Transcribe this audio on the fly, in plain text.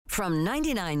From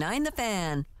 99.9 The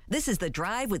Fan, this is The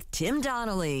Drive with Tim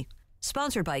Donnelly.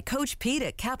 Sponsored by Coach Pete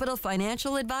at Capital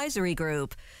Financial Advisory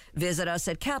Group. Visit us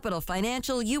at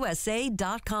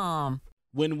capitalfinancialusa.com.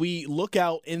 When we look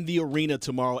out in the arena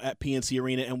tomorrow at PNC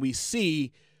Arena and we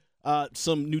see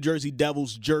some New Jersey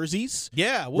Devils jerseys.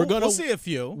 Yeah, we'll see a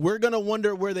few. We're going to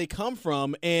wonder where they come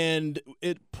from, and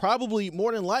it probably,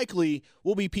 more than likely,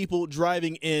 will be people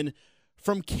driving in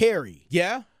from Cary.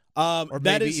 Yeah. Or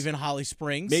maybe even Holly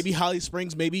Springs. Maybe Holly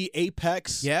Springs, maybe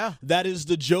Apex. Yeah. That is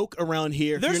the joke around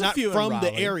here. There's You're not a few from in the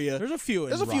Raleigh. area. There's a few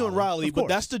in Raleigh, of but course.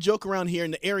 that's the joke around here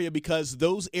in the area because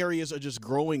those areas are just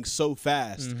growing so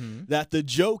fast that the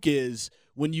joke is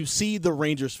when you see the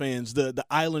Rangers fans, the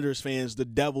Islanders fans, the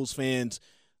Devils fans,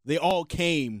 they all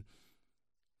came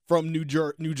from New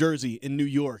Jersey and New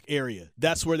York area.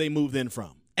 That's where they moved in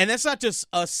from. And that's not just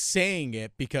us saying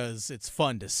it because it's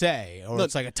fun to say or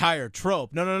it's like a tired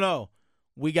trope. No.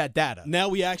 We got data. Now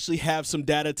we actually have some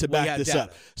data to back this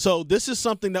up. So this is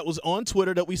something that was on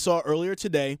Twitter that we saw earlier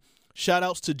today.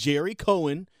 Shout-outs to Jerry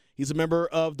Cohen. He's a member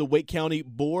of the Wake County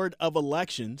Board of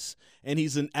Elections, and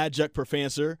he's an adjunct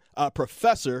professor at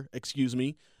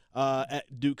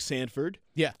Duke Sanford,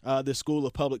 the School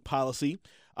of Public Policy.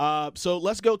 So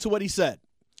let's go to what he said.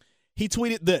 He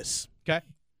tweeted this. Okay.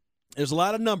 There's a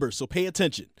lot of numbers, so pay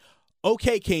attention.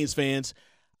 Okay, Canes fans,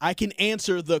 I can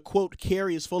answer the, quote,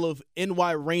 Cary is full of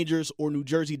NY Rangers or New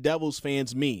Jersey Devils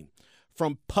fans meme.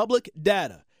 From public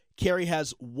data, Cary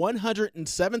has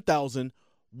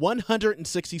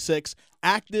 107,166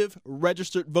 active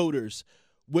registered voters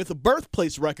with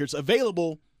birthplace records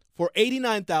available for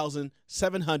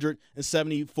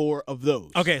 89,774 of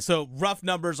those. Okay, so rough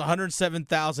numbers,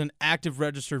 107,000 active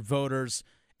registered voters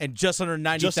and just under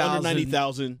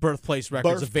 90,000 birthplace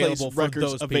records available for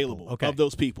those people. Okay. Of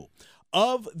those people.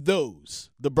 Of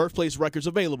those, the birthplace records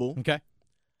available,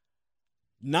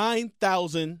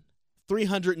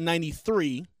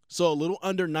 9,393, so a little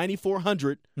under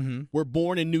 9,400, were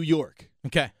born in New York.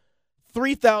 Okay.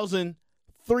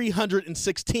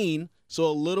 3,316, so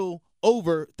a little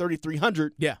over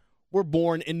 3,300, were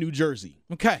born in New Jersey.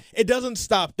 Okay. It doesn't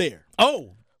stop there.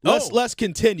 Let's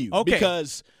continue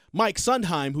because Mike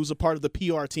Sundheim, who's a part of the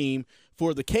PR team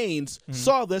for the Canes,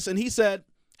 saw this and he said,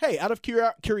 hey, out of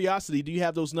curiosity, do you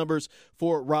have those numbers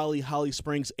for Raleigh, Holly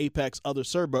Springs, Apex, other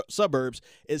suburbs?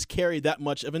 Is Cary that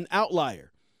much of an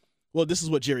outlier? Well, this is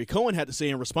what Jerry Cohen had to say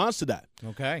in response to that.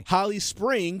 Okay. Holly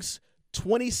Springs,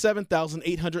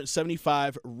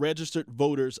 27,875 registered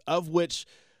voters, of which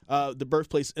the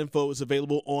birthplace info is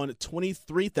available on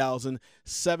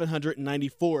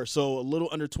 23,794. So a little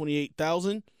under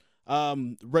 28,000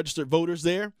 registered voters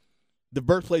there. The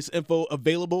birthplace info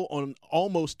available on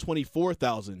almost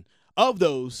 24,000. Of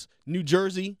those, New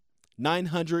Jersey,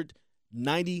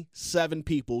 997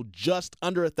 people, just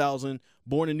under 1,000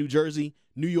 born in New Jersey.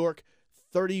 New York,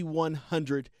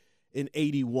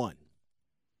 3,181.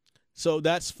 So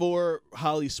that's for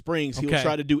Holly Springs. He'll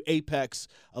try to do Apex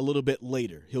a little bit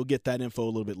later. He'll get that info a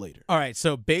little bit later. All right,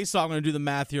 so based on, I'm going to do the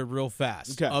math here real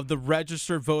fast. Okay. Of the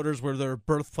registered voters where their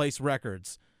birthplace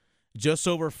records, just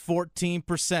over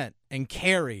 14% in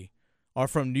Cary are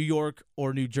from New York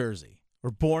or New Jersey,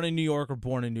 or born in New York or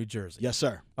born in New Jersey. Yes,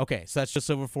 sir. Okay, so that's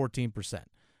just over 14%.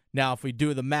 Now, if we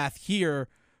do the math here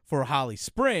for Holly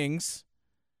Springs,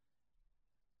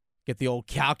 get the old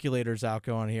calculators out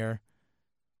going here.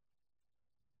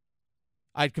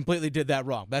 I completely did that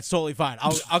wrong. That's totally fine.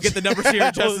 I'll get the numbers here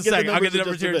in just a second. I'll get the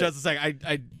numbers here in just a second.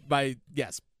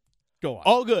 Yes. Go on.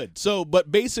 All good. So,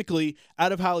 but basically,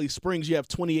 out of Holly Springs, you have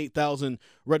 28,000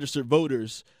 registered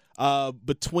voters.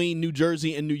 Between New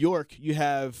Jersey and New York, you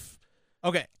have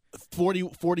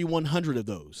 4,100 of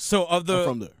those. So, of the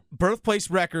from there. Birthplace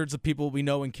records of people we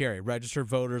know in Cary, registered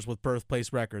voters with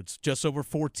birthplace records, just over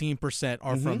 14%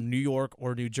 are from New York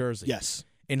or New Jersey. Yes.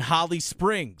 In Holly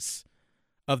Springs,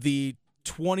 of the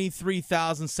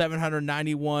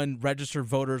 23,791 registered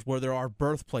voters where there are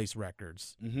birthplace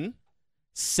records,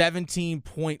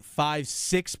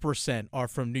 17.56% are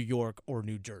from New York or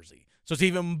New Jersey. So it's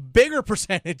even bigger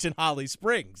percentage in Holly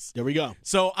Springs. There we go.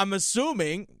 So I'm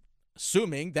assuming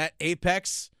that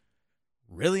Apex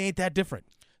really ain't that different.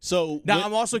 So now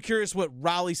I'm also curious what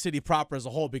Raleigh City proper as a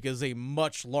whole, because a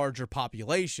much larger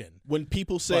population. When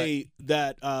people say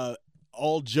that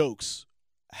all jokes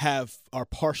are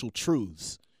partial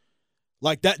truths,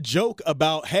 like that joke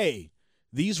about, hey,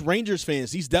 these Rangers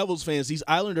fans, these Devils fans, these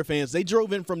Islander fans, they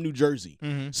drove in from New Jersey.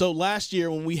 So last year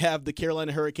when we have the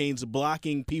Carolina Hurricanes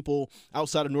blocking people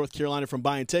outside of North Carolina from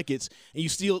buying tickets, and you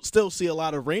still see a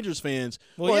lot of Rangers fans,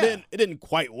 it didn't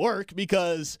quite work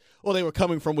because, they were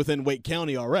coming from within Wake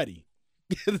County already.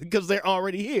 because they're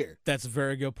already here. That's a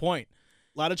very good point.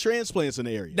 A lot of transplants in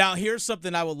the area. Now, here's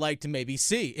something I would like to maybe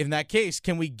see. In that case,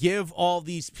 can we give all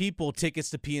these people tickets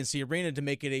to PNC Arena to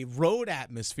make it a road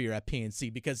atmosphere at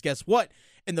PNC? Because guess what?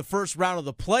 In the first round of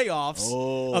the playoffs,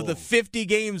 of the 50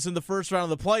 games in the first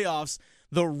round of the playoffs,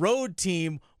 the road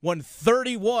team won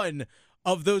 31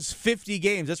 of those 50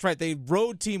 games. That's right. The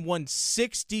road team won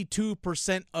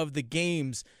 62% of the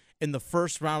games in the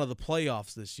first round of the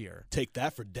playoffs this year. Take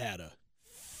that for data.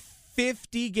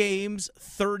 50 games,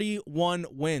 31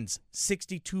 wins,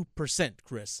 62%,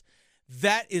 Chris.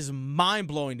 That is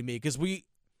mind-blowing to me because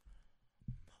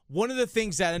one of the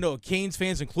things that I know Canes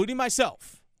fans, including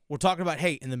myself, we're talking about,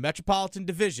 hey, in the Metropolitan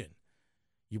Division,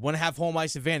 you want to have home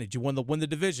ice advantage. You want to win the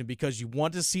division because you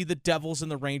want to see the Devils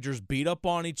and the Rangers beat up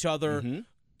on each other,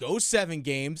 go 7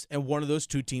 games, and one of those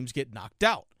two teams get knocked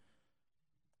out.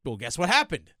 Well, guess what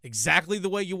happened? Exactly the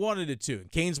way you wanted it to.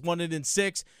 Canes won it in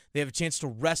 6. They have a chance to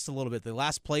rest a little bit. They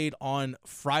last played on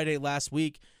Friday last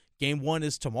week. Game 1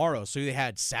 is tomorrow. So they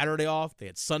had Saturday off. They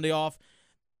had Sunday off.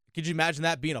 Could you imagine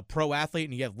that being a pro athlete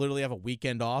and you literally have a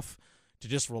weekend off to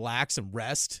just relax and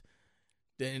rest?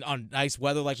 And on nice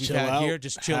weather like we've had here,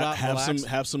 just chill out and relax.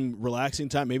 Have some relaxing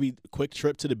time. Maybe a quick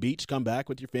trip to the beach, come back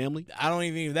with your family. I don't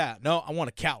even need that. No, I want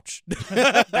a couch.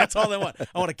 That's all I want.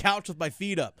 I want a couch with my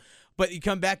feet up. But you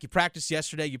come back, you practice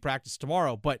yesterday, you practice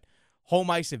tomorrow. But home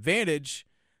ice advantage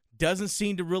doesn't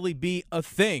seem to really be a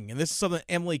thing. And this is something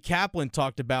Emily Kaplan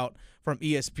talked about from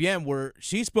ESPN, where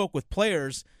she spoke with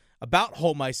players about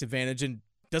home ice advantage and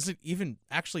doesn't even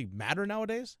actually matter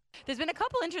nowadays. There's been a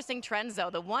couple interesting trends, though.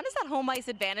 The one is that home ice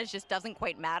advantage just doesn't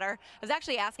quite matter. I was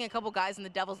actually asking a couple guys in the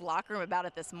Devils locker room about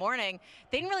it this morning.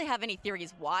 They didn't really have any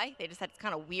theories why. They just said it's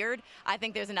kind of weird. I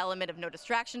think there's an element of no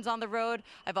distractions on the road.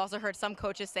 I've also heard some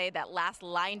coaches say that last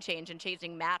line change and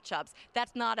changing matchups,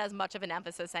 that's not as much of an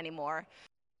emphasis anymore.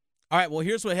 All right, well,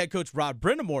 here's what head coach Rod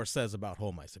Brindamore says about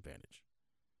home ice advantage.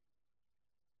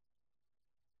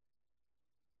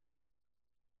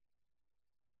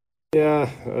 Yeah,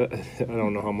 I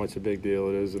don't know how much a big deal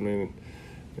it is. I mean,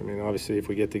 obviously, if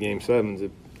we get to Game 7s,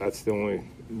 that's the only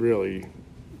really,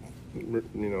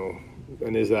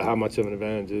 and is that how much of an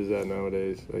advantage is that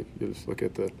nowadays? Like, you just look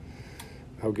at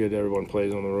how good everyone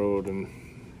plays on the road, and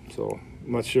so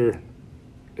I'm not sure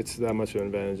it's that much of an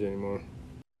advantage anymore.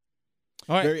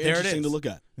 All right, very interesting to look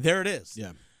at. There it is.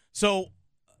 Yeah. So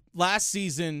last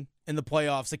season in the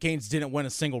playoffs, the Canes didn't win a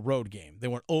single road game. They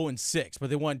went 0-6,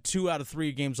 but they won 2 out of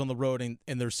 3 games on the road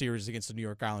in their series against the New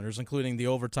York Islanders, including the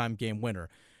overtime game winner.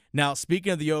 Now,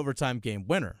 speaking of the overtime game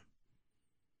winner,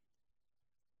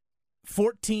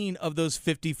 14 of those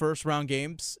 50 first-round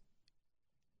games,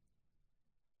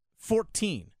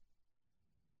 14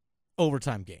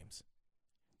 overtime games.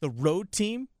 The road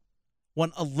team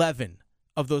won 11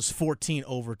 of those 14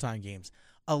 overtime games.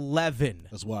 11.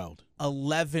 That's wild.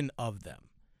 11 of them.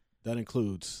 That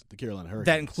includes the Carolina Hurricanes.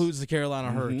 That includes the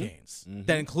Carolina Hurricanes.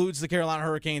 That includes the Carolina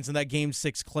Hurricanes in that Game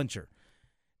 6 clincher.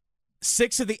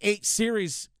 6 of the 8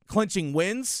 series clinching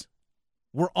wins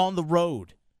were on the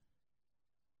road,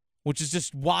 which is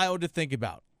just wild to think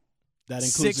about. That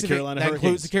includes the Carolina Hurricanes. That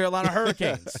includes the Carolina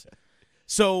Hurricanes.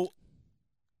 So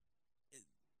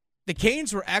the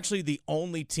Canes were actually the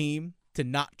only team to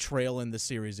not trail in the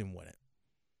series and win it.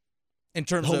 In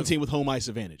terms home of team with home ice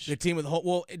advantage. The team with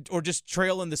or just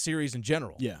trail in the series in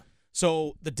general. Yeah.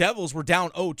 So the Devils were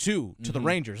down 0-2 to the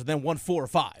Rangers and then won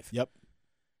 4-5. Yep.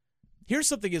 Here's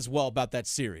something as well about that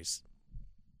series.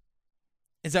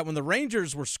 Is that when the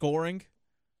Rangers were scoring,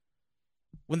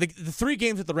 when the 3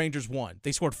 games that the Rangers won,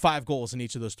 they scored 5 goals in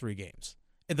each of those 3 games.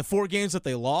 In the 4 games that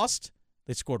they lost,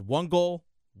 they scored 1 goal,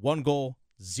 0.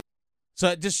 So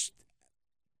it just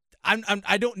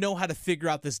I don't know how to figure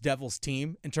out this Devils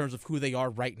team in terms of who they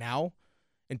are right now,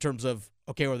 in terms of,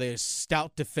 okay, are they a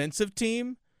stout defensive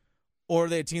team or are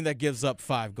they a team that gives up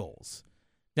 5 goals?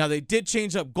 Now, they did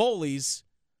change up goalies.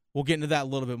 We'll get into that a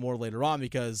little bit more later on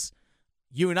because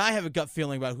you and I have a gut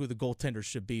feeling about who the goaltender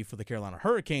should be for the Carolina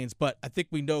Hurricanes, but I think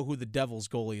we know who the Devils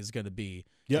goalie is going to be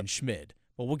in Schmid.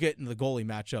 But we'll get into the goalie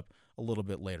matchup a little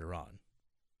bit later on.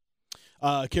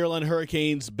 Carolina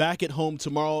Hurricanes back at home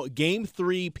tomorrow. Game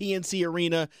 3, PNC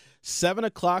Arena, 7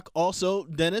 o'clock. Also,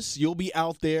 Dennis, you'll be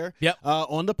out there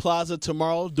on the plaza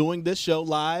tomorrow doing this show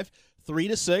live, 3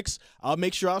 to 6. I'll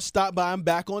make sure I'll stop by. I'm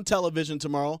back on television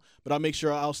tomorrow, but I'll make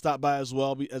sure I'll stop by as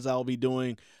well as I'll be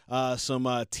doing some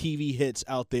TV hits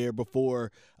out there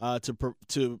before to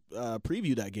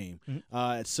preview that game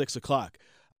at 6 o'clock.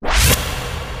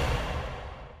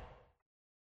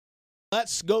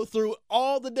 Let's go through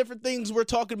all the different things we're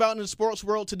talking about in the sports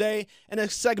world today in a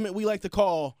segment we like to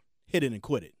call Hit It and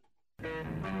Quit It.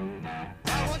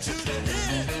 I want you to hit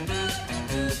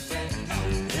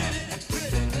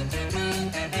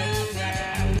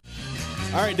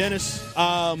All right, Dennis.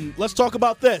 Let's talk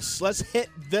about this. Let's hit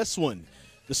this one.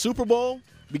 The Super Bowl.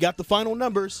 We got the final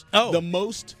numbers. Oh. The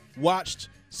most watched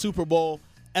Super Bowl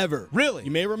ever. Really?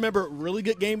 You may remember a really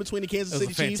good game between the Kansas City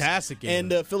Chiefs fantastic game. and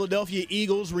the Philadelphia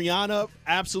Eagles. Rihanna,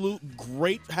 absolute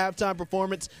great halftime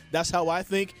performance. That's how I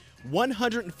think.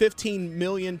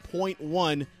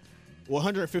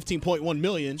 115.1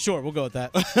 million. Sure, we'll go with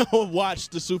that.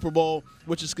 watched the Super Bowl,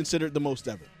 which is considered the most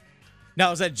ever.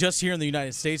 Now, is that just here in the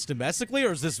United States domestically,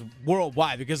 or is this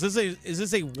worldwide? Because is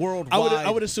this a worldwide? I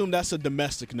would assume that's a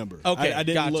domestic number. Okay, I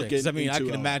didn't gotcha. look into I mean, I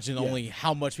can imagine yeah. only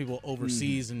how much people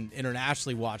overseas and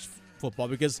internationally watch football,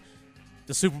 because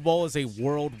the Super Bowl is a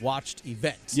world-watched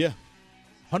event. Yeah.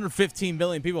 115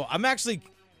 million people. I'm actually,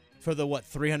 for the,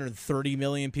 330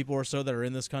 million people or so that are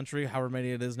in this country, however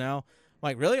many it is now,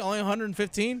 like, really? Only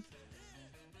 115?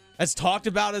 As talked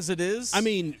about as it is? I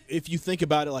mean, if you think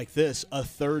about it like this, a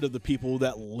third of the people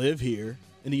that live here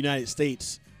in the United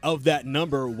States, of that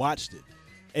number, watched it.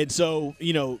 And so,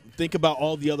 think about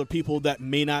all the other people that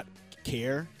may not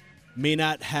care, may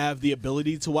not have the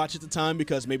ability to watch at the time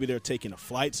because maybe they're taking a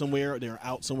flight somewhere, or they're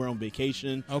out somewhere on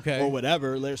vacation, okay, or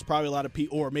whatever. There's probably a lot of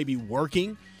people, or maybe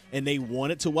working, and they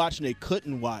wanted to watch and they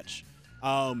couldn't watch.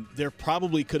 There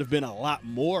probably could have been a lot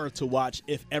more to watch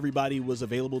if everybody was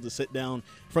available to sit down in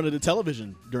front of the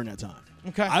television during that time.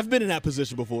 Okay. I've been in that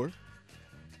position before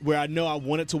where I know I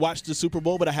wanted to watch the Super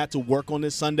Bowl, but I had to work on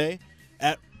this Sunday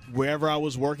at wherever I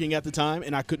was working at the time,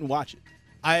 and I couldn't watch it.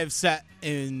 I have sat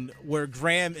in where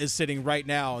Graham is sitting right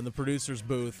now in the producer's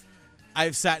booth.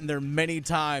 I've sat in there many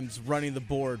times running the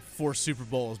board for Super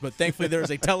Bowls, but thankfully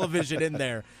there's a television in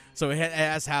there, so it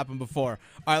has happened before.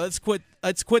 All right, let's quit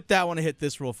that one and hit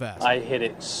this real fast. I hit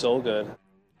it so good.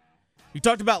 You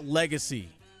talked about legacy,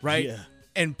 right? Yeah.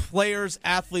 And players,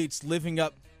 athletes living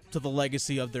up to the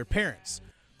legacy of their parents.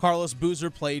 Carlos Boozer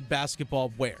played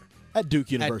basketball where? At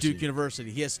Duke University. At Duke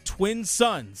University. He has twin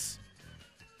sons,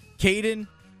 Caden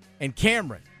and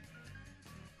Cameron,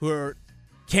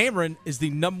 Cameron is the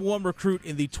number 1 recruit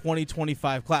in the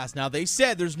 2025 class. Now, they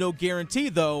said there's no guarantee,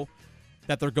 though,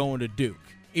 that they're going to Duke.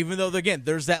 Even though, again,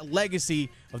 there's that legacy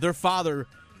of their father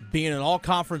being an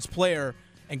all-conference player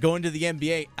and going to the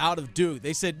NBA out of Duke.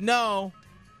 They said, no,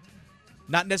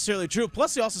 not necessarily true.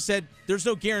 Plus, they also said there's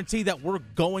no guarantee that we're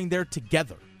going there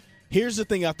together. Here's the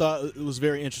thing I thought was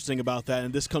very interesting about that,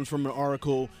 and this comes from an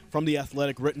article from The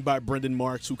Athletic written by Brendan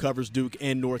Marks, who covers Duke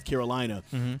and North Carolina.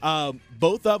 Mm-hmm.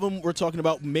 Both of them were talking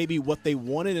about maybe what they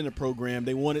wanted in a program.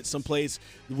 They wanted someplace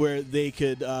where they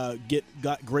could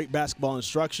got great basketball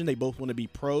instruction. They both want to be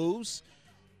pros.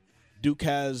 Duke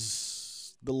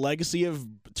has the legacy of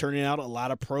turning out a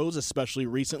lot of pros, especially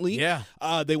recently. Yeah.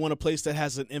 They want a place that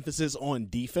has an emphasis on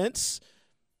defense.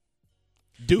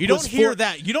 Duke You don't hear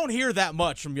that. You don't hear that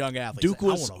much from young athletes. Duke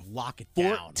was I want to lock it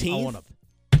down. 14th. I want to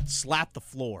slap the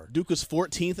floor. Duke was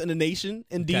 14th in the nation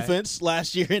in defense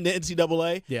last year in the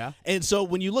NCAA. Yeah. And so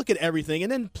when you look at everything,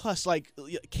 and then plus like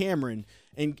Cameron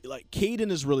and like Caden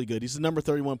is really good. He's the number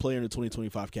 31 player in the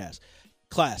 2025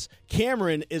 class.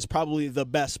 Cameron is probably the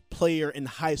best player in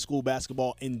high school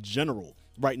basketball in general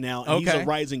right now, and he's a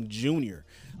rising junior.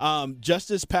 Just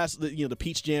this past the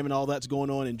Peach Jam and all that's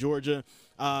going on in Georgia.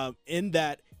 In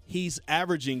that he's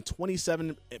averaging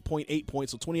 27.8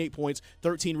 points, so 28 points,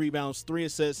 13 rebounds, 3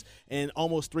 assists, and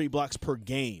almost 3 blocks per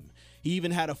game. He even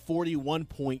had a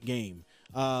 41-point game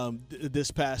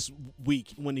this past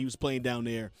week when he was playing down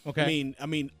there. Okay. I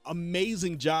mean,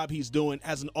 amazing job he's doing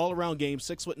as an all-around game.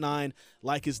 6'9",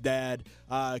 like his dad,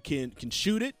 can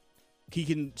shoot it. He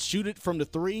can shoot it from the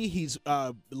 3. He's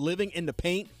living in the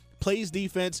paint, plays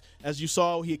defense. As you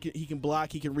saw, he can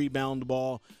block, he can rebound the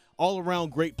ball.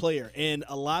 All-around great player. And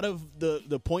a lot of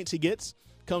the points he gets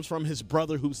comes from his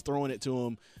brother who's throwing it to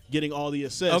him, getting all the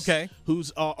assists,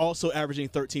 who's also averaging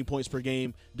 13 points per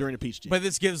game during the Peach Jam. But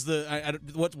this gives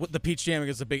what the Peach Jam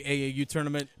is a big AAU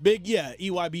tournament?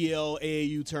 EYBL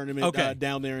AAU tournament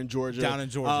down there in Georgia. Down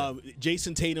in Georgia.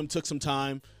 Jason Tatum took some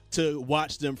time to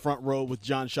watch them front row with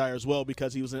John Shire as well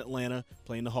because he was in Atlanta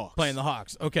playing the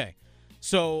Hawks. Okay.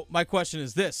 So my question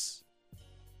is this.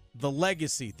 The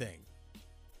legacy thing.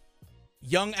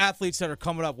 Young athletes that are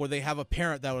coming up where they have a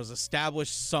parent that was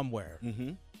established somewhere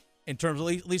in terms of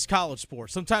at least college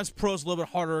sports. Sometimes pros a little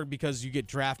bit harder because you get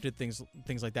drafted, things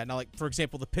like that. Now, like, for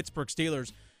example, the Pittsburgh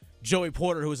Steelers, Joey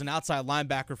Porter, who was an outside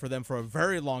linebacker for them for a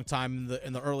very long time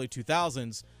in the early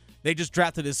 2000s, they just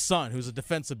drafted his son, who's a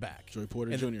defensive back. Joey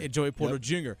Porter Jr. Joey Porter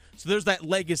Jr. So there's that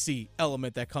legacy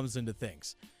element that comes into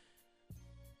things.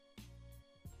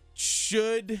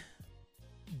 Should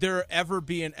there ever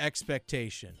be an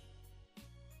expectation?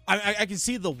 I can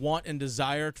see the want and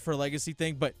desire for a legacy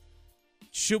thing, but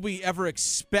should we ever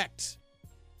expect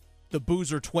the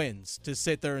Boozer twins to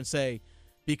sit there and say,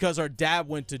 because our dad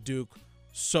went to Duke,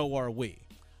 so are we.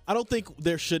 I don't think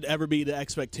there should ever be the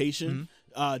expectation.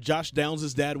 Josh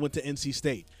Downs' dad went to NC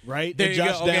State, right? There and you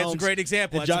Josh go. Okay, Downs, that's a great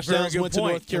example. And That's Josh a very Downs good went point.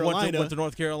 to North Carolina. Went to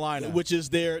North Carolina. Which is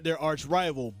their arch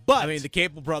rival. But I mean, the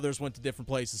Capel brothers went to different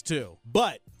places too.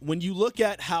 But when you look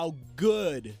at how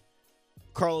good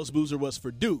Carlos Boozer was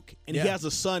for Duke, and he has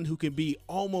a son who can be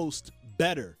almost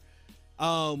better,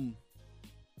 and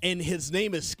his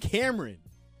name is Cameron,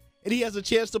 and he has a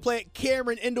chance to play at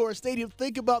Cameron Indoor Stadium.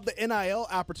 Think about the NIL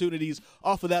opportunities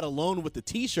off of that alone with the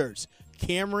T-shirts.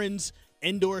 Cameron's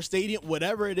Indoor Stadium,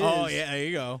 whatever it is. Oh, yeah, there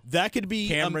you go. That could be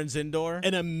Cameron's Indoor.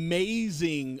 an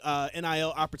amazing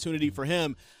NIL opportunity for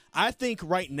him. I think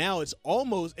right now it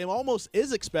almost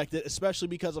is expected, especially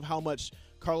because of how much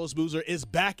Carlos Boozer is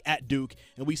back at Duke,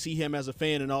 and we see him as a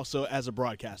fan and also as a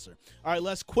broadcaster. All right,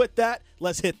 let's quit that.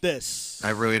 Let's hit this. I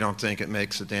really don't think it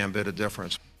makes a damn bit of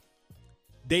difference.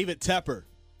 David Tepper.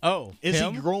 Oh, Is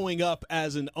him? he growing up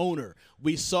as an owner?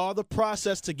 We saw the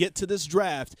process to get to this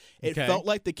draft. It felt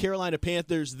like the Carolina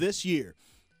Panthers this year,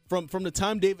 from the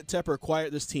time David Tepper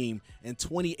acquired this team in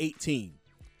 2018,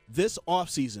 this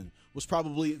offseason was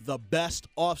probably the best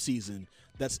offseason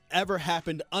that's ever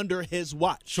happened under his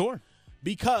watch. Sure.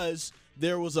 Because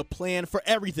there was a plan for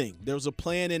everything. There was a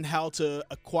plan in how to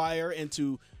acquire and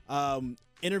to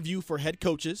interview for head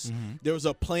coaches. Mm-hmm. There was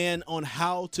a plan on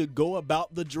how to go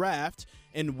about the draft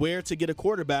and where to get a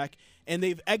quarterback, and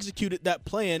they've executed that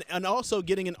plan, and also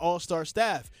getting an all-star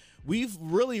staff. We've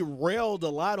really railed a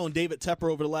lot on David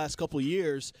Tepper over the last couple of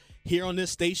years here on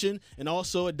this station and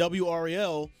also at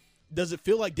WRL. Does it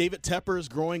feel like David Tepper is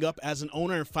growing up as an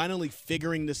owner and finally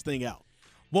figuring this thing out?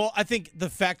 Well, I think the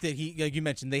fact that like you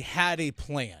mentioned, they had a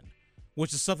plan,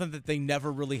 which is something that they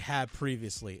never really had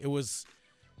previously.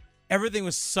 Everything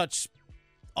was such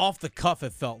off the cuff,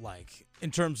 it felt like,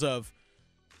 in terms of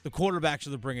the quarterbacks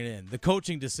that they're bringing in, the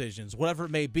coaching decisions, whatever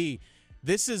it may be.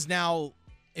 This is now,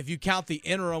 if you count the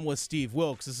interim with Steve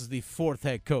Wilkes, this is the fourth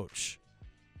head coach.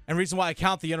 And the reason why I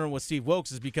count the interim with Steve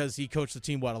Wilkes is because he coached the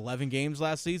team, 11 games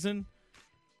last season?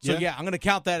 So, yeah, I'm going to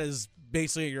count that as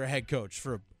basically your head coach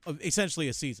for essentially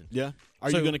a season. Yeah.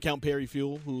 Are you going to count Perry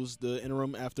Fuel, who's the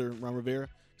interim after Ron Rivera?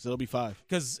 So it'll be 5.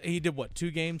 Because he did, 2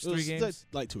 games, 3 games?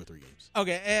 Like 2 or 3 games.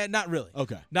 Okay, not really.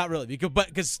 Okay. Not really,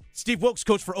 because Steve Wilkes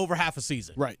coached for over half a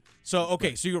season. Right. So,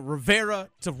 so you got Rivera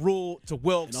to Rule to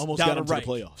Wilkes, and almost down got him to to the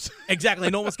playoffs. Exactly,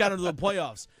 and almost got into the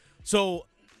playoffs. So,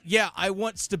 yeah, I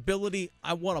want stability.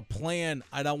 I want a plan.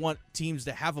 And I want teams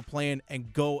to have a plan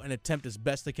and go and attempt as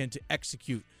best they can to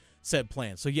execute said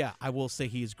plan. So, yeah, I will say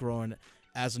he's growing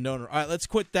as an owner. All right, let's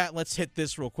quit that. Let's hit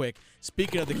this real quick.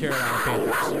 Speaking of the Carolina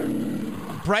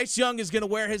Panthers, Bryce Young is going to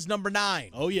wear his number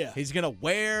 9. Oh, yeah. He's going to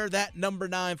wear that number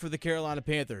 9 for the Carolina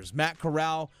Panthers. Matt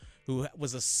Corral, who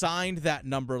was assigned that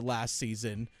number last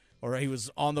season, or he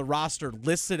was on the roster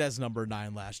listed as number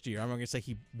 9 last year. I'm not going to say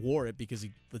he wore it because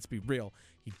let's be real,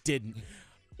 he didn't.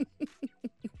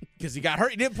 Because he got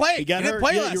hurt. He didn't play. He didn't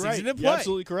play yeah, last you're season. right. He didn't You're play.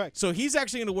 absolutely correct. So he's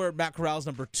actually going to wear Matt Corral's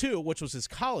number 2, which was his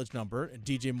college number. And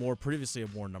DJ Moore previously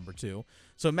had worn number 2.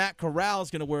 So Matt Corral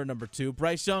is going to wear number 2.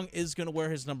 Bryce Young is going to wear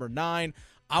his number 9.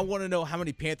 I want to know how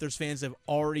many Panthers fans have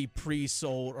already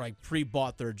pre-sold or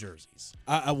pre-bought their jerseys.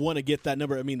 I want to get that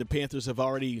number. I mean, the Panthers have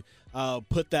already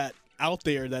put that out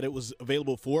there that it was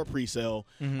available for pre-sale.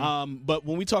 Mm-hmm. But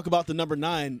when we talk about the number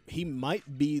 9, he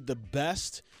might be the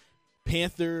best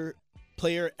Panther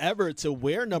player ever to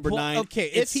wear number 9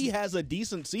 if he has a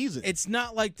decent season. It's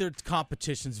not like their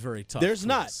competition's very tough. There's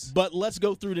not. But let's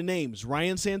go through the names.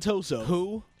 Ryan Santoso.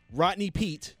 Who? Rodney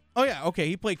Peete. Oh, yeah. Okay.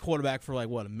 He played quarterback for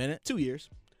a minute? 2 years.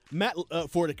 Matt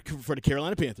for the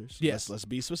Carolina Panthers. Yes. Let's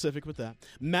be specific with that.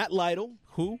 Matt Lytle.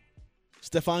 Who?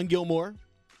 Stephon Gilmore.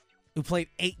 Who played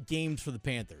 8 games for the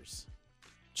Panthers.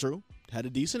 True. Had a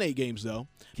decent 8 games, though.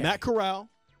 Okay. Matt Corral.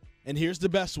 And here's the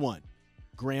best one.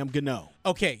 Graham Gano.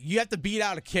 Okay, you have to beat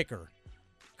out a kicker.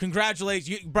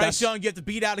 Congratulations. Bryce Young, you have to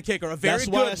beat out a kicker. A very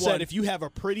good one. That's why I said if you have a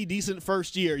pretty decent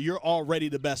first year, you're already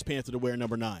the best Panther to wear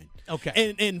number 9.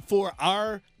 Okay. And for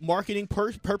our marketing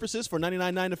purposes, for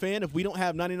 99.9 The Fan, if we don't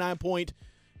have 99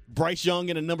 Bryce Young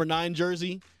in a number 9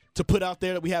 jersey to put out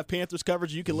there that we have Panthers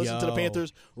coverage, you can listen to the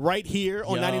Panthers right here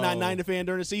on 99.9 The Fan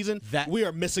during the season, we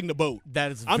are missing the boat.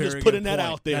 That is I'm just putting that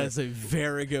out there. That is a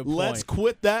very good point. Let's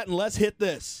quit that and let's hit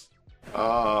this.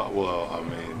 Well, I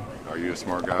mean, are you a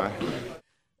smart guy?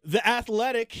 The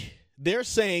Athletic, they're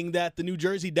saying that the New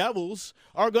Jersey Devils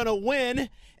are going to win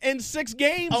in 6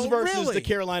 games versus the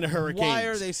Carolina Hurricanes. Why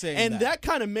are they saying that? And that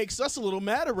kind of makes us a little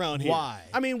mad around here. Why?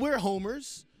 I mean, we're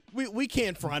homers. We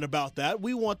can't front about that.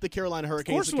 We want the Carolina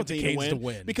Hurricanes to continue to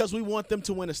win because we want them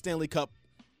to win a Stanley Cup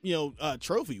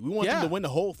trophy. We want them to win the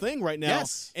whole thing right now.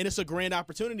 Yes. And it's a grand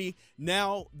opportunity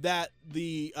now that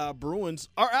the Bruins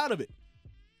are out of it.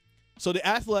 So the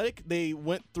Athletic, they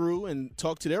went through and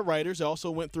talked to their writers. They also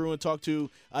went through and talked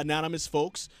to anonymous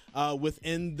folks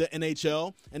within the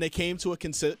NHL, and they came to a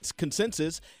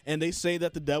consensus, and they say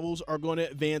that the Devils are going to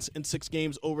advance in 6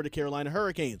 games over the Carolina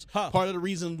Hurricanes. Part of the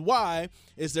reason why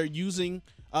is they're using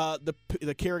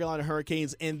the Carolina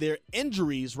Hurricanes and their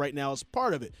injuries right now as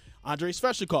part of it. Andrei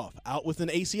Svechnikov out with an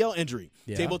ACL injury.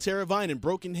 Yeah. Teuvo Teravainen,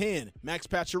 broken hand. Max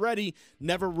Pacioretty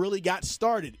never really got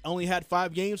started. Only had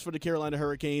 5 games for the Carolina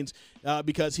Hurricanes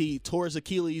because he tore his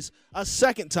Achilles a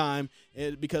second time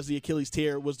because the Achilles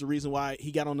tear was the reason why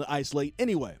he got on the ice late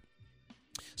anyway.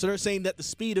 So they're saying that the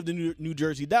speed of the New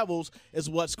Jersey Devils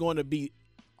is what's going to be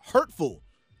hurtful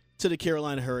to the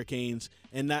Carolina Hurricanes,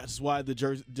 and that's why the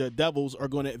Devils are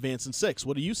going to advance in 6.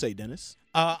 What do you say, Dennis?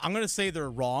 I'm going to say they're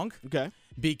wrong. Okay.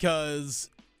 Because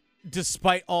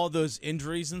despite all those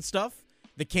injuries and stuff,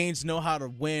 the Canes know how to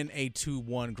win a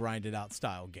 2-1 grinded-out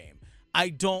style game. I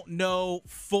don't know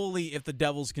fully if the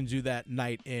Devils can do that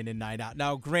night in and night out.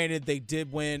 Now, granted, they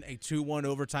did win a 2-1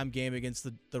 overtime game against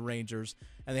the Rangers,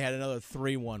 and they had another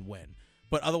 3-1 win.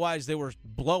 But otherwise, they were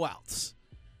blowouts.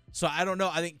 So I don't know.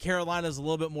 I think Carolina's a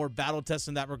little bit more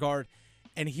battle-tested in that regard.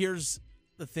 And here's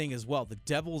the thing as well. The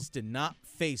Devils did not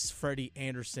face Freddie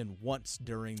Anderson once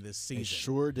during this season. They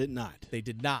sure did not. They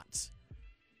did not.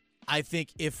 I think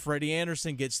if Freddie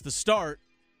Anderson gets the start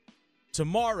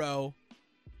tomorrow,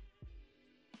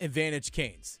 advantage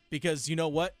Canes. Because you know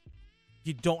what?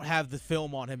 You don't have the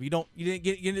film on him. You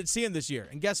didn't see him this year.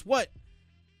 And guess what?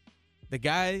 The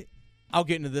guy, I'll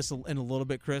get into this in a little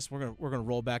bit, Chris. We're gonna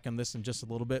roll back on this in just a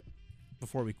little bit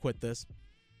before we quit this.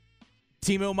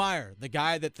 Timo Meier, the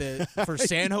guy for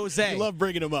San Jose. You love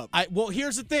bringing him up. Well,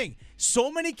 here's the thing.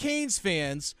 So many Canes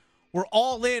fans were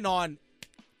all in on,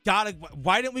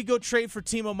 why didn't we go trade for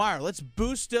Timo Meier? Let's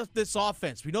boost up this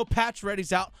offense. We know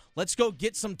Pacioretty's out. Let's go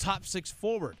get some top 6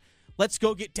 forward. Let's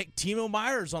go take Timo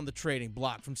Meier's on the trading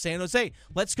block from San Jose.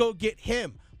 Let's go get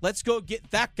him. Let's go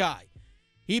get that guy.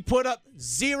 He put up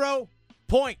 0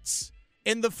 points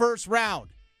in the first round.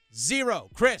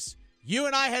 0. Chris, you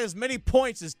and I had as many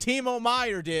points as Timo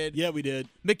Meier did. Yeah, we did.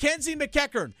 Mackenzie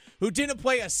McEachern, who didn't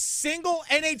play a single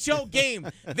NHL game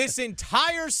this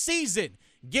entire season,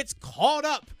 gets called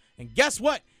up. And guess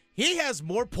what? He has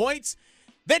more points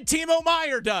than Timo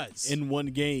Meier does. In one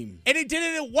game. And he did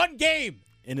it in one game.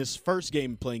 In his first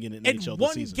game playing in NHL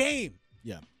this season. In one game.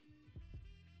 Yeah.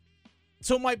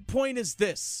 So my point is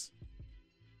this.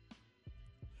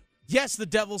 Yes, the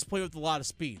Devils play with a lot of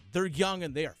speed. They're young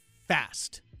and they are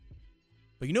fast.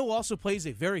 But you know who also plays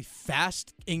a very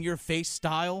fast, in-your-face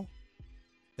style?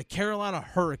 The Carolina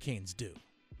Hurricanes do.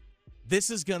 This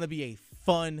is going to be a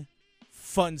fun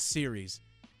series.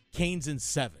 Canes in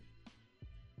 7.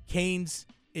 Canes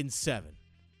in 7.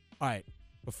 All right,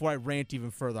 before I rant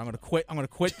even further, I'm going to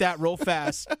quit that real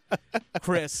fast,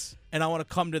 Chris, and I want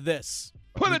to come to this.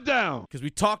 Put it down. Because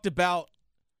we talked about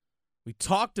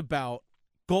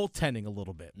goaltending a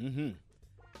little bit. Mm-hmm.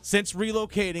 Since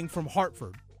relocating from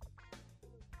Hartford,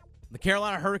 the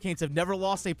Carolina Hurricanes have never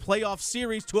lost a playoff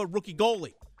series to a rookie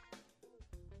goalie.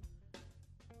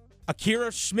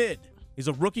 Akira Schmid is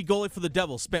a rookie goalie for the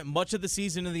Devils. Spent much of the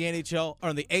season in the NHL or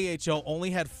in the AHL.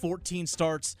 Only had 14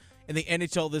 starts in the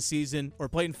NHL this season, or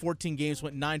played in 14 games.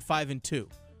 Went 9-5-2.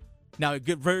 Now,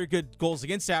 very good goals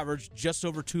against average, just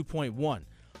over 2.1.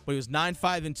 But he was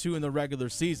 9-5-2 in the regular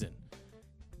season.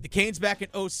 The Canes back in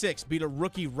 2006 beat a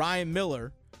rookie Ryan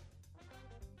Miller.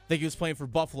 I think he was playing for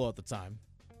Buffalo at the time.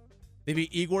 They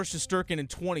beat Igor Shesterkin in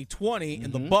 2020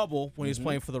 in the bubble when he was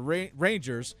playing for the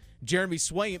Rangers. Jeremy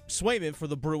Swayman for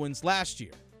the Bruins last year.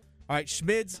 All right,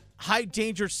 Schmid's high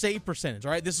danger save percentage.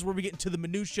 All right, this is where we get into the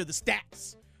minutia, the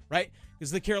stats, right? Because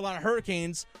the Carolina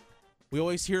Hurricanes, we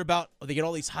always hear about they get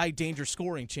all these high danger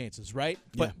scoring chances, right?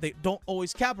 But they don't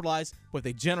always capitalize, but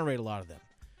they generate a lot of them.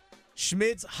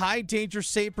 Schmid's high danger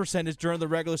save percentage during the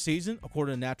regular season,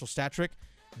 according to Natural Stat Trick,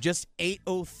 just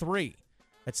 .803.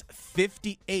 That's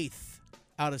 58th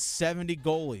out of 70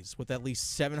 goalies with at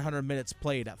least 700 minutes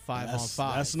played at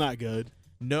 5-on-5. That's not good.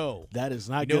 No. That is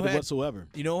not good whatsoever.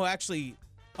 You know, actually,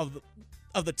 of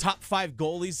the top 5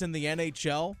 goalies in the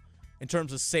NHL, in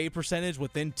terms of save percentage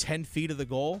within 10 feet of the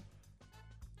goal,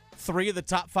 3 of the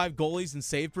top 5 goalies in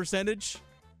save percentage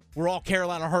were all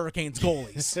Carolina Hurricanes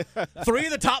goalies. 3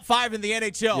 of the top 5 in the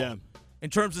NHL in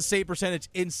terms of save percentage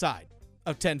inside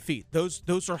of 10 feet.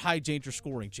 Those are high danger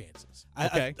scoring chances.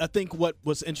 Okay. I think what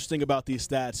was interesting about these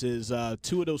stats is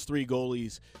 2 of those 3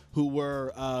 goalies who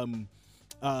were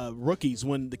rookies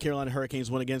when the Carolina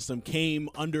Hurricanes went against them came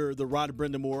under the Rod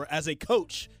Brindamore as a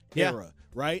coach era,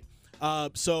 right?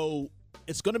 So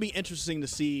it's going to be interesting to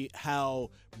see how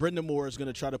Brindamore is going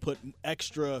to try to put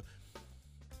extra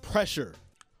pressure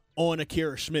on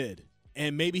Akira Schmid.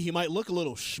 And maybe he might look a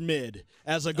little Schmid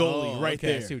as a goalie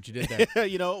there. I see what you did there.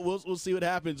 We'll see what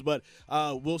happens, but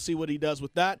we'll see what he does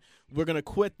with that. We're going to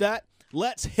quit that.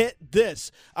 Let's hit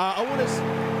this. I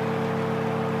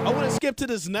want to skip to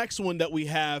this next one that we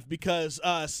have because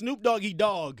Snoop Doggy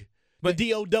Dogg, the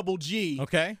D-O-double-G,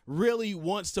 really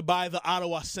wants to buy the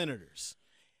Ottawa Senators.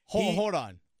 Hold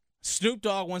on. Snoop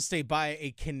Dogg wants to buy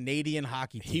a Canadian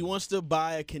hockey team. He wants to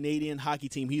buy a Canadian hockey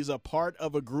team. He's a part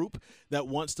of a group that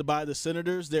wants to buy the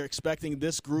Senators. They're expecting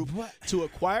this group to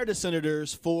acquire the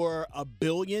Senators for $1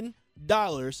 billion.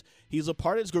 He's a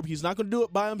part of this group. He's not going to do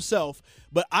it by himself.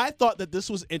 But I thought that this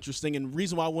was interesting, and the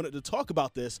reason why I wanted to talk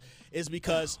about this is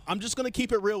because I'm just going to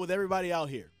keep it real with everybody out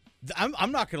here.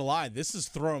 I'm not going to lie. This is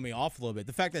throwing me off a little bit.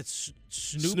 The fact that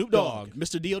Snoop Dogg,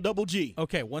 Mr. D-O-double-G,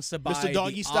 wants to buy Mr.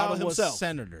 Doggy the Style Ottawa himself.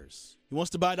 Senators. He wants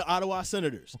to buy the Ottawa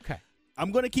Senators. Okay.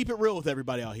 I'm going to keep it real with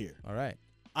everybody out here. All right.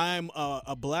 I'm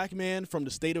a black man from the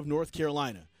state of North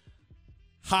Carolina.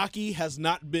 Hockey has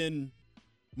not been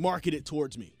marketed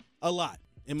towards me a lot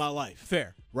in my life.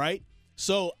 Fair. Right?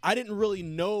 So I didn't really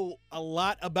know a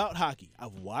lot about hockey.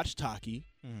 I've watched hockey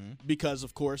because,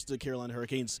 of course, the Carolina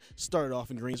Hurricanes started off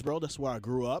in Greensboro. That's where I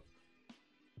grew up.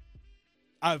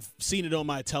 I've seen it on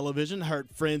my television,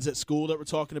 heard friends at school that were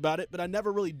talking about it, but I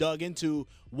never really dug into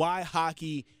why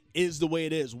hockey is the way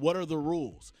it is. What are the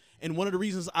rules? And one of the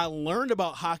reasons I learned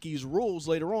about hockey's rules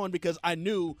later on because I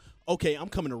knew, okay, I'm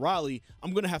coming to Raleigh.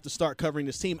 I'm going to have to start covering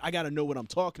this team. I got to know what I'm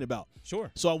talking about.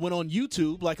 Sure. So I went on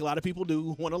YouTube, like a lot of people do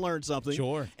who want to learn something.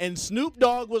 Sure. And Snoop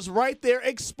Dogg was right there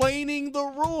explaining the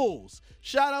rules.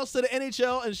 Shout-outs to the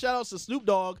NHL and shout-outs to Snoop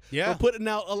Dogg for putting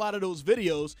out a lot of those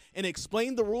videos and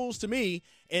explained the rules to me.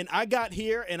 And I got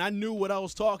here, and I knew what I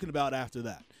was talking about after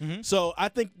that. So I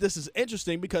think this is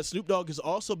interesting because Snoop Dogg has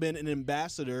also been an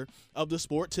ambassador of the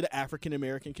sport to the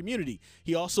African-American community.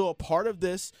 He also, a part of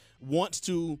this, wants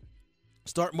to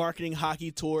start marketing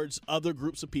hockey towards other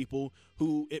groups of people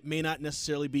who it may not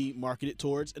necessarily be marketed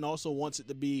towards, and also wants it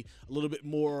to be a little bit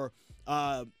more,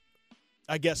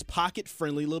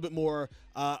 pocket-friendly, a little bit more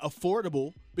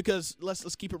affordable because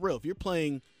let's keep it real. If you're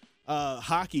playing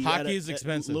hockey is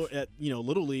expensive. At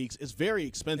little leagues, it's very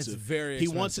expensive. It's very He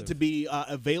expensive. wants it to be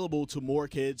available to more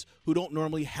kids who don't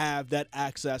normally have that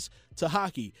access to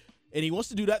hockey. And he wants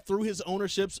to do that through his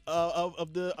ownerships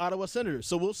of the Ottawa Senators.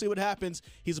 So we'll see what happens.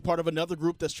 He's a part of another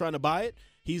group that's trying to buy it.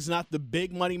 He's not the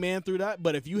big money man through that.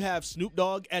 But if you have Snoop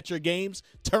Dogg at your games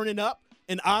turning up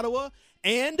in Ottawa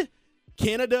and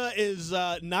Canada is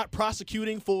not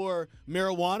prosecuting for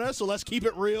marijuana, so let's keep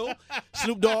it real.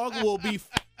 Snoop Dogg will be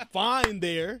fine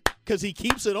there because he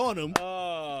keeps it on him.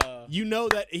 You know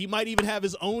that he might even have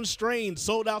his own strain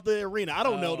sold out the arena. I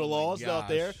don't know the laws out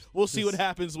there. We'll see what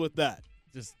happens with that.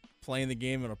 Just playing the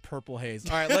game in a purple haze.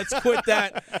 All right, let's quit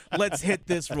that. Let's hit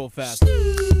this real fast.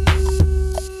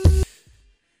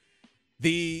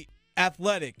 The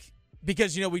Athletic,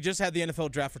 because, we just had the NFL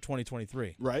draft for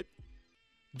 2023. Right.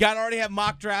 Got to already have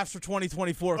mock drafts for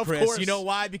 2024, Chris. Of course. You know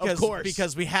why?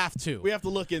 Because we have to. We have to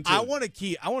look into I it. want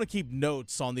to keep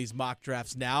notes on these mock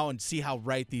drafts now and see how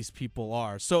right these people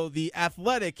are. So the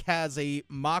Athletic has a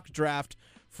mock draft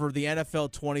for the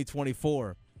NFL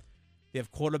 2024. They have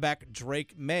quarterback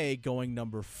Drake May going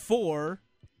number 4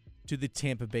 to the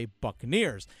Tampa Bay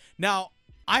Buccaneers. Now,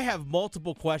 I have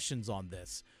multiple questions on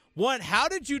this. One, how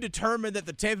did you determine that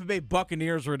the Tampa Bay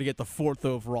Buccaneers were going to get the 4th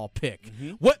overall pick?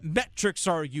 What metrics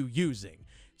are you using?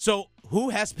 So, who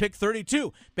has pick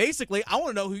 32? Basically, I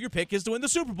want to know who your pick is to win the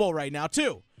Super Bowl right now,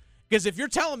 too. Because if you're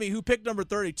telling me who pick number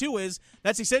 32 is,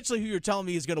 that's essentially who you're telling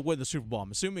me is going to win the Super Bowl.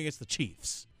 I'm assuming it's the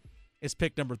Chiefs. It's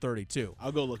pick number 32.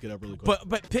 I'll go look it up really quick.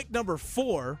 But pick number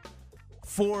 4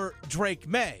 for Drake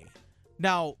May.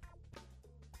 Now,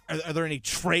 are there any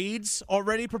trades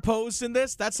already proposed in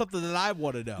this? That's something that I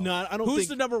want to know. No, I don't. Who's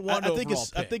the number 1 overall pick?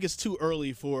 I think it's too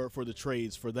early for the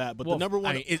trades for that. But the number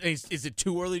 1. Is it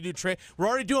too early to do trade? We're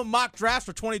already doing mock drafts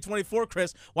for 2024,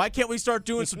 Chris. Why can't we start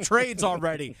doing some trades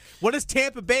already? What is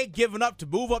Tampa Bay giving up to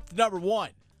move up to number 1?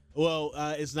 Well,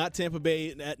 it's not Tampa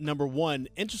Bay at number 1.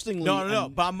 Interestingly,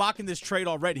 no. But I'm mocking this trade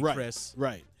already, right, Chris.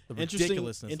 Right. The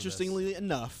ridiculousness. Interestingly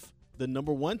enough, the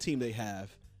number 1 team they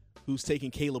have, who's taking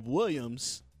Caleb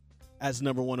Williams as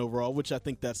number 1 overall, which I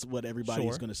think that's what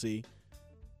everybody's going to see.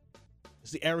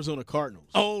 It's the Arizona Cardinals.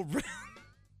 Oh,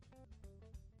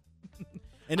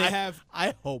 and they have.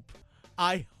 I hope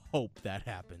that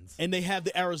happens. And they have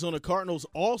the Arizona Cardinals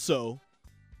also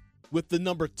with the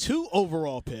number 2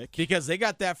 overall pick. Because they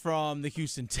got that from the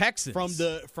Houston Texans.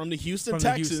 From the Houston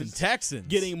Texans.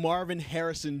 Getting Marvin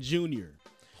Harrison Jr.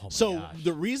 Oh so gosh.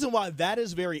 the reason why that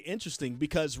is very interesting,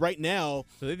 because right now,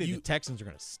 so they think the Texans are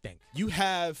going to stink. You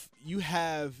have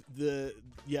Kyler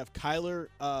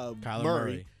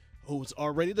Murray, who's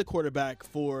already the quarterback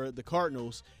for the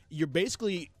Cardinals. You're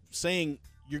basically saying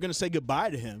you're going to say goodbye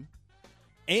to him,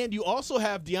 and you also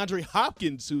have DeAndre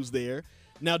Hopkins, who's there.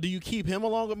 Now, do you keep him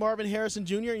along with Marvin Harrison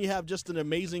Jr. and you have just an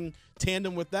amazing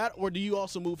tandem with that, or do you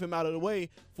also move him out of the way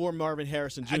for Marvin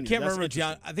Harrison Jr.? I can't remember.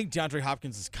 I think DeAndre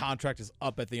Hopkins' contract is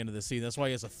up at the end of the season. That's why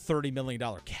he has a $30 million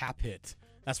cap hit.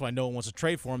 That's why no one wants to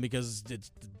trade for him, because the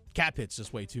cap hit's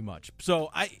just way too much. So,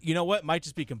 you know what? Might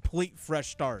just be complete fresh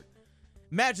start.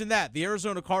 Imagine that. The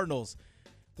Arizona Cardinals,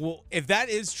 well, if that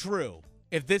is true,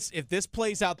 if this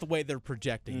plays out the way they're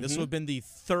projecting, this would have been the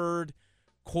 3rd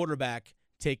quarterback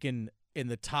taken in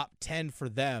the top 10 for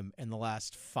them in the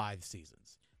last 5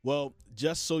 seasons. Well,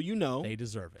 just so you know, they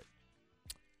deserve it.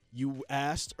 You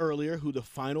asked earlier who the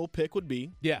final pick would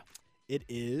be. Yeah. It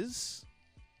is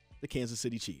the Kansas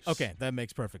City Chiefs. Okay, that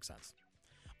makes perfect sense.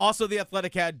 Also, the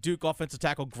Athletic had Duke offensive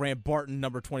tackle Graham Barton,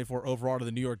 number 24 overall to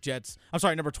the New York Jets. I'm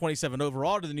sorry, number 27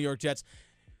 overall to the New York Jets.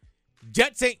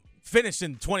 Jets ain't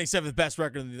finishing 27th best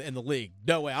record in the league.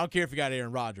 No way. I don't care if you got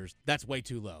Aaron Rodgers. That's way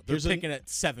too low. They're picking at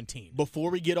 17. Before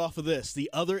we get off of this,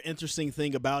 the other interesting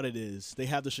thing about it is they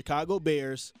have the Chicago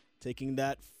Bears taking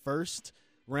that 1st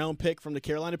round pick from the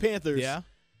Carolina Panthers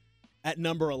at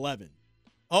number 11.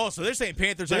 Oh, so they're saying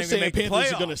Panthers are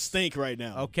going to stink right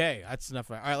now. Okay, that's enough.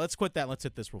 All right, let's quit that. Let's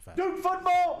hit this real fast. Duke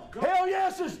football? Hell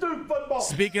yes, it's Duke football.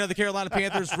 Speaking of the Carolina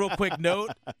Panthers, real quick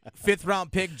note, 5th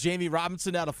round pick Jamie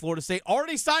Robinson out of Florida State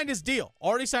already signed his deal,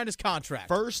 already signed his contract.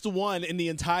 First one in the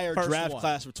entire draft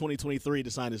class for 2023 to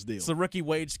sign his deal. It's the rookie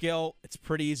wage scale. It's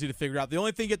pretty easy to figure out. The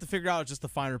only thing you have to figure out is just the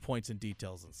finer points and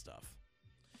details and stuff.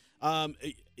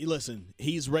 Listen,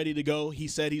 he's ready to go. He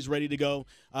said he's ready to go,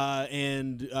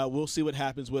 and we'll see what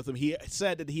happens with him. He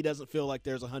said that he doesn't feel like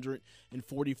there's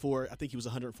 144. I think he was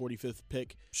 145th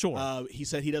pick. Sure. He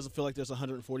said he doesn't feel like there's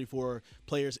 144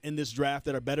 players in this draft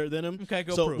that are better than him. Okay,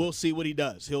 go so prove we'll see what he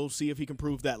does. He'll see if he can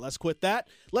prove that. Let's quit that.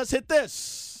 Let's hit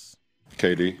this.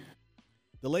 KD.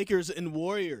 The Lakers and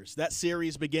Warriors. That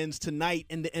series begins tonight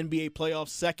in the NBA playoffs,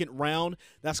 2nd round.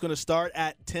 That's going to start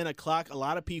at 10 o'clock. A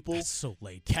lot of people, that's so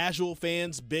late. Casual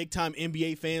fans, big-time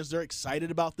NBA fans, they're excited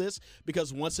about this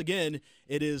because, once again,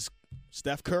 it is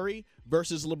Steph Curry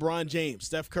versus LeBron James.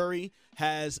 Steph Curry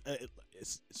has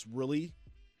it's really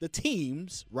the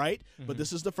teams, right? Mm-hmm. But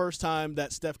this is the first time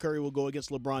that Steph Curry will go against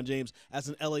LeBron James as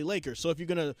an LA Laker. So if you're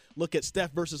going to look at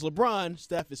Steph versus LeBron,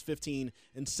 Steph is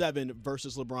 15-7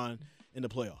 versus LeBron in the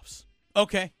playoffs.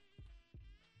 Okay.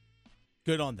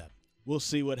 Good on them. We'll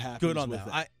see what happens. Good on with them.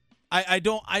 that. I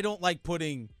don't like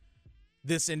putting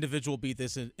this individual beat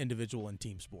this individual in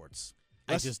team sports.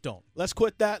 I just don't. Let's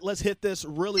quit that. Let's hit this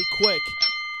really quick.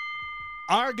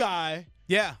 Our guy,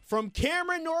 from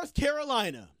Cameron, North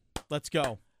Carolina. Let's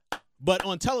go. But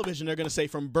on television, they're going to say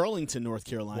from Burlington, North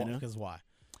Carolina. Because why?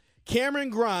 Cameron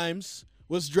Grimes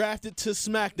was drafted to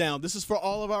SmackDown. This is for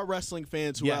all of our wrestling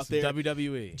fans who are out there.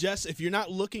 WWE. Jess, if you're not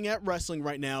looking at wrestling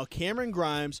right now, Cameron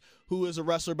Grimes, who is a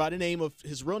wrestler by the name of,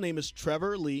 his real name is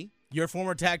Trevor Lee. Your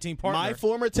former tag team partner. My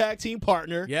former tag team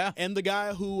partner. Yeah. And the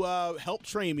guy who helped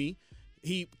train me.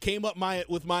 He came up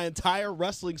with my entire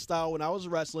wrestling style when I was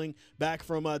wrestling back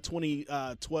from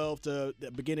 2012 to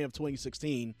the beginning of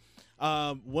 2016.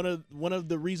 One of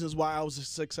the reasons why I was as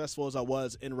successful as I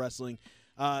was in wrestling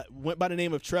went by the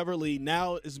name of Trevor Lee,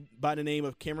 now is by the name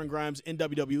of Cameron Grimes in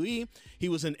WWE. He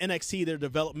was in NXT, their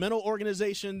developmental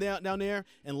organization down there,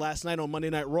 and last night on Monday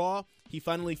Night Raw, he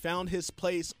finally found his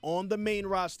place on the main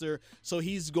roster, so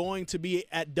he's going to be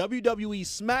at WWE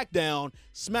SmackDown.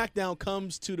 SmackDown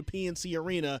comes to the PNC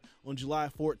Arena on July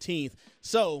 14th,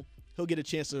 so he'll get a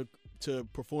chance to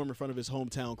perform in front of his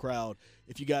hometown crowd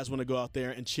if you guys want to go out there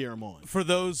and cheer him on. For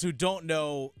those who don't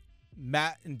know,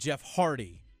 Matt and Jeff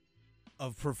Hardy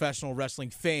of professional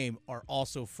wrestling fame are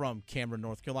also from Cameron,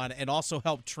 North Carolina, and also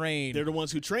helped train. They're the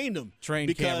ones who trained him.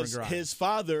 Because his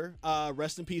father,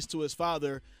 rest in peace to his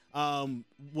father,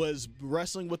 was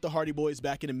wrestling with the Hardy Boys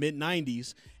back in the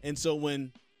mid-'90s. And so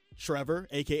when Trevor,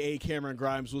 a.k.a. Cameron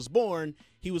Grimes, was born,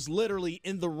 he was literally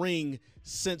in the ring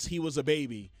since he was a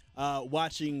baby,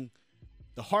 watching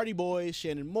the Hardy Boys,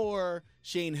 Shannon Moore,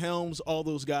 Shane Helms, all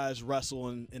those guys wrestle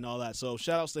and all that. So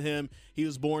shout-outs to him. He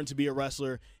was born to be a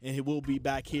wrestler, and he will be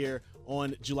back here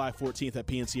on July 14th at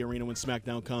PNC Arena when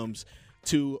SmackDown comes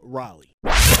to Raleigh.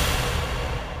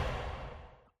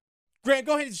 Grant,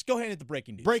 go ahead and hit the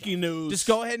breaking news. Breaking news. Just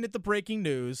go ahead and hit the breaking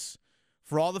news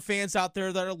For all the fans out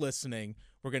there that are listening,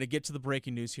 we're going to get to the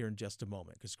breaking news here in just a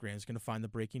moment because Graham's going to find the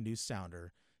breaking news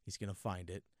sounder. He's going to find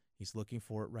it. He's looking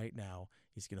for it right now.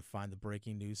 He's going to find the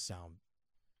breaking news sound.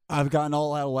 I've gotten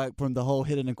all out of whack from the whole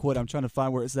hit it and quit. I'm trying to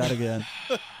find where it's at again.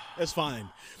 It's fine.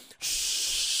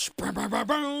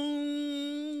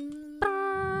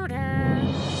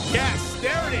 Yes,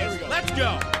 there it is. Let's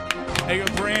go. There you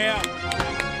go, Graham.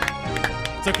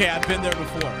 It's okay. I've been there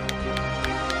before.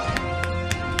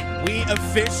 We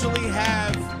officially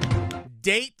have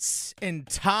dates and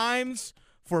times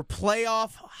for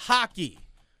playoff hockey.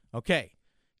 Okay.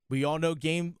 We all know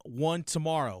game 1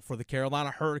 tomorrow for the Carolina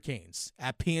Hurricanes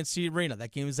at PNC Arena.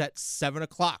 That game is at 7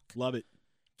 o'clock. Love it.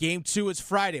 Game 2 is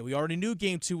Friday. We already knew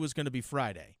game 2 was going to be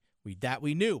Friday.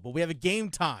 We knew, but we have a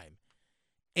game time.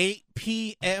 8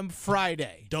 p.m.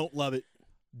 Friday. Don't love it.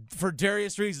 For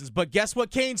various reasons. But guess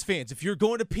what, Canes fans? If you're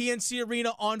going to PNC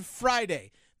Arena on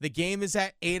Friday, the game is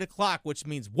at 8 o'clock, which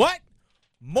means what?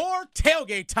 More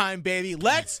tailgate time, baby.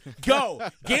 Let's go.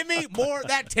 Give me more of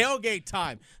that tailgate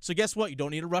time. So guess what? You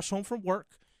don't need to rush home from work.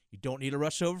 You don't need to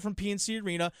rush over from PNC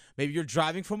Arena. Maybe you're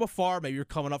driving from afar. Maybe you're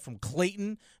coming up from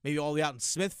Clayton. Maybe all the way out in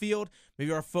Smithfield.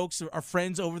 Maybe our folks, our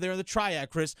friends over there in the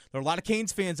Triad, Chris. There are a lot of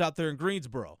Canes fans out there in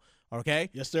Greensboro. Okay?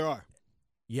 Yes, there are.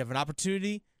 You have an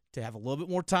opportunity to have a little bit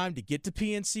more time to get to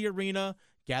PNC Arena,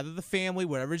 gather the family,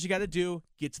 whatever it is you got to do,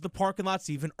 get to the parking lots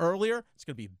even earlier. It's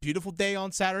going to be a beautiful day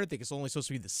on Saturday. I think it's only supposed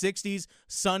to be the 60s,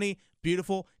 sunny,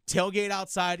 beautiful. Tailgate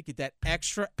outside, get that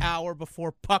extra hour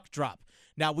before puck drop.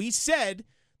 Now, we said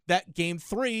that Game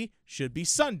 3 should be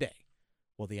Sunday.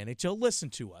 Well, the NHL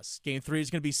listened to us. Game 3 is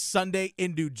going to be Sunday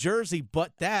in New Jersey,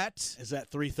 but that is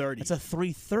at 3:30. It's a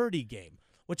 3:30 game,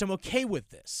 which I'm okay with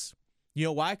this. You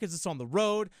know why? Because it's on the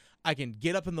road. I can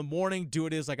get up in the morning, do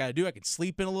what it is I got to do. I can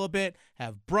sleep in a little bit,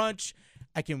 have brunch.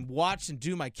 I can watch and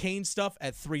do my Cane stuff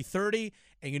at 3:30.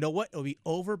 And you know what? It'll be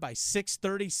over by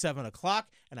 6:30, 7 o'clock,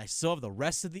 and I still have the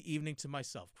rest of the evening to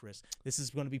myself, Chris. This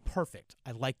is going to be perfect.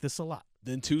 I like this a lot.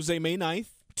 Then Tuesday, May 9th.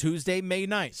 Tuesday, May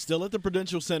 9th. Still at the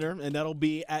Prudential Center, and that'll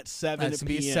be at 7 p.m. That's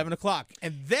going to be at 7 o'clock.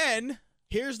 And then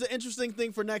here's the interesting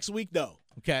thing for next week, though.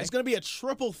 Okay. It's going to be a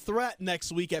triple threat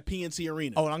next week at PNC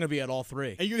Arena. Oh, and I'm going to be at all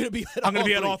three. And you're going to be at I'm going to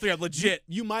be at all three. I'm legit.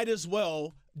 You might as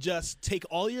well just take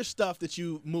all your stuff that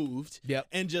you moved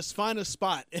and just find a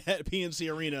spot at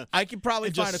PNC Arena. I can probably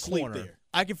find a corner. There.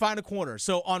 I can find a corner.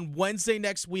 So on Wednesday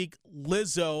next week,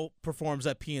 Lizzo performs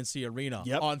at PNC Arena.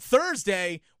 Yep. On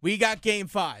Thursday, we got Game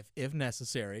 5, if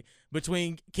necessary,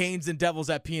 between Canes and Devils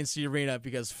at PNC Arena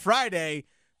because Friday,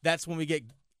 that's when we get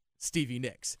Stevie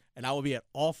Nicks. And I will be at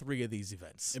all three of these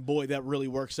events. And boy, that really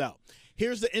works out.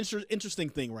 Here's the interesting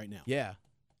thing right now. Yeah.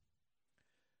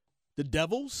 The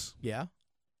Devils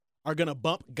are going to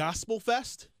bump Gospel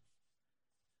Fest.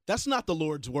 That's not the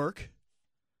Lord's work.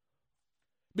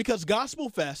 Because Gospel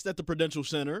Fest at the Prudential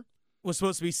Center was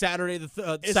supposed to be Saturday the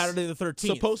 13th.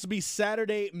 Supposed to be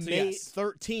Saturday, May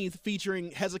 13th,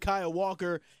 featuring Hezekiah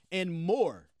Walker and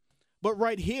more. But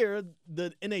right here,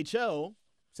 the NHL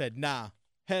said, nah.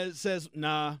 Says,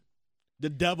 nah, the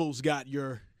Devils got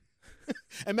your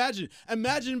Imagine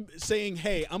saying,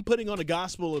 hey, I'm putting on a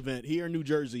gospel event here in New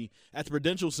Jersey at the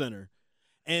Prudential Center,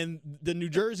 and the New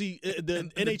Jersey, the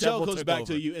NHL comes back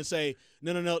to you and say,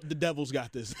 no, the Devils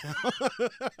got this.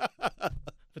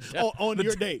 On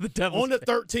your date. On the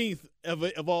 13th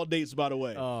of all dates, by the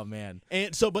way. Oh, man.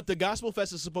 And so, but the Gospel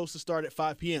Fest is supposed to start at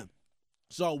 5 p.m.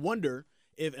 So I wonder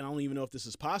if, and I don't even know if this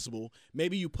is possible,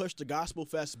 maybe you push the Gospel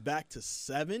Fest back to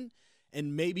 7,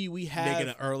 and maybe we have making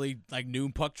an early, like,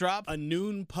 noon puck drop? A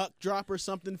noon puck drop or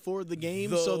something for the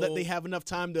game so that they have enough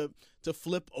time to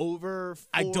flip over for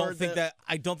I don't think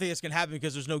it's going to happen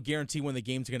because there's no guarantee when the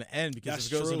game's going to end because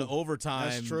if it goes into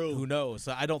overtime, who knows?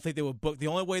 So I don't think they would book. The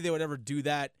only way they would ever do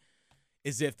that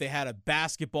is if they had a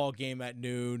basketball game at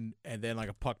noon and then like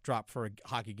a puck drop for a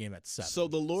hockey game at 7. So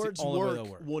the Lord's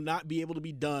work will not be able to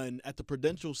be done at the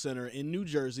Prudential Center in New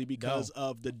Jersey because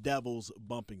of the Devils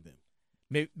bumping them.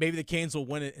 Maybe the Canes will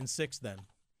win it in 6 then.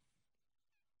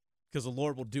 Because the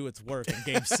Lord will do its work in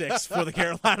Game 6 for the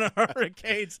Carolina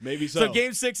Hurricanes. Maybe so. So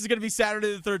Game 6 is going to be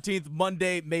Saturday the 13th.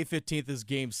 Monday, May 15th is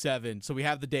Game 7. So we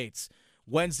have the dates.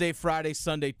 Wednesday, Friday,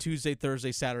 Sunday, Tuesday,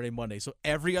 Thursday, Saturday, Monday. So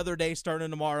every other day starting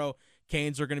tomorrow,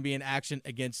 Canes are going to be in action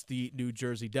against the New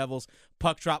Jersey Devils.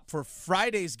 Puck drop for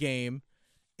Friday's game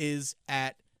is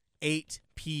at 8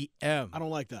 p.m. I don't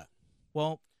like that.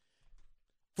 Well,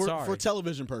 for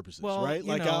television purposes, right?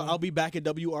 Like I'll be back at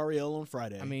WRAL on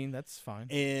Friday. I mean, that's fine.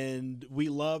 And we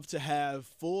love to have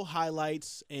full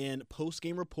highlights and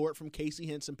post-game report from Casey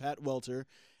Hintz and Pat Welter.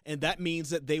 And that means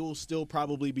that they will still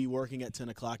probably be working at 10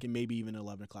 o'clock and maybe even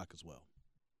 11 o'clock as well.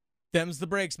 Them's the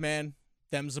breaks, man.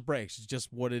 them's the breaks. It's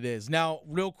just what it is. Now,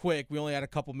 real quick, we only had a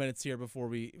couple minutes here before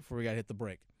we got to hit the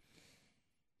break.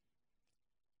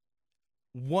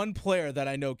 One player that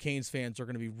I know Canes fans are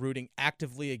going to be rooting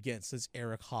actively against is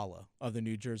Eric Holla of the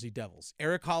New Jersey Devils.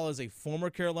 Eric Holla is a former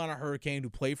Carolina Hurricane who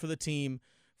played for the team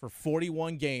for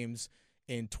 41 games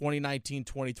in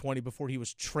 2019-2020 before he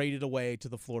was traded away to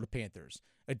the Florida Panthers.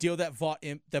 A deal that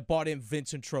bought in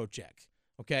Vincent Trocheck.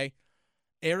 Okay?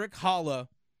 Eric Holla,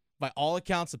 by all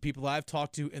accounts, the people I've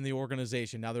talked to in the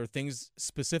organization, now there are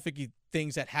specific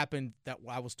things that happened that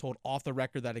I was told off the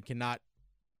record that I cannot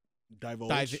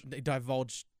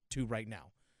divulge to right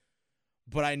now.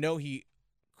 But I know he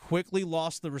quickly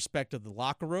lost the respect of the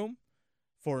locker room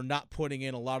for not putting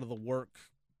in a lot of the work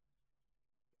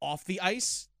off the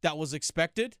ice that was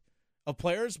expected of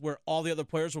players, where all the other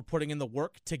players were putting in the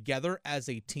work together as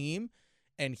a team,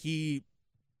 and he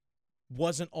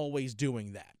wasn't always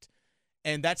doing that.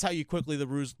 And that's how you quickly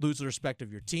lose the respect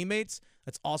of your teammates.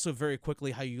 That's also very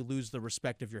quickly how you lose the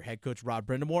respect of your head coach, Rod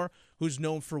Brindamore, who's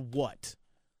known for what?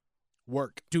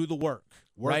 Work. Do the work.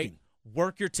 Working. Right?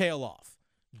 Work your tail off.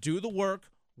 Do the work.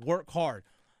 Work hard.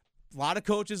 A lot of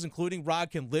coaches, including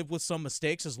Rod, can live with some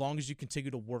mistakes as long as you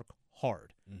continue to work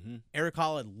hard. Mm-hmm. Eric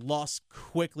Holla lost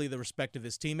quickly the respect of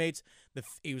his teammates.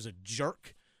 He was a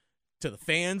jerk to the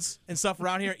fans and stuff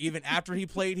around here, even after he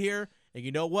played here. And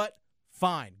you know what?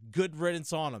 Fine. Good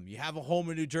riddance on him. You have a home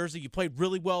in New Jersey. You played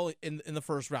really well in the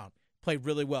first round. Played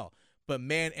really well. But,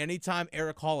 man, anytime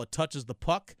Eric Holla touches the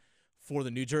puck for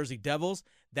the New Jersey Devils,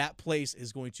 that place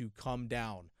is going to come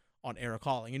down on Eric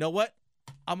Holla. And you know what?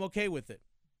 I'm okay with it.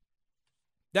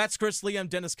 That's Chris Lee. I'm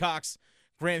Dennis Cox.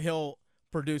 Graham Hill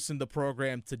producing the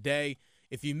program today.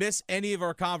 If you miss any of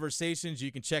our conversations,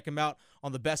 you can check them out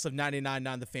on the Best of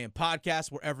 99.9 The Fan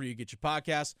podcast, wherever you get your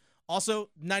podcasts. Also,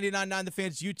 99.9 The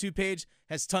Fan's YouTube page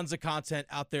has tons of content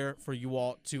out there for you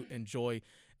all to enjoy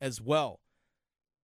as well.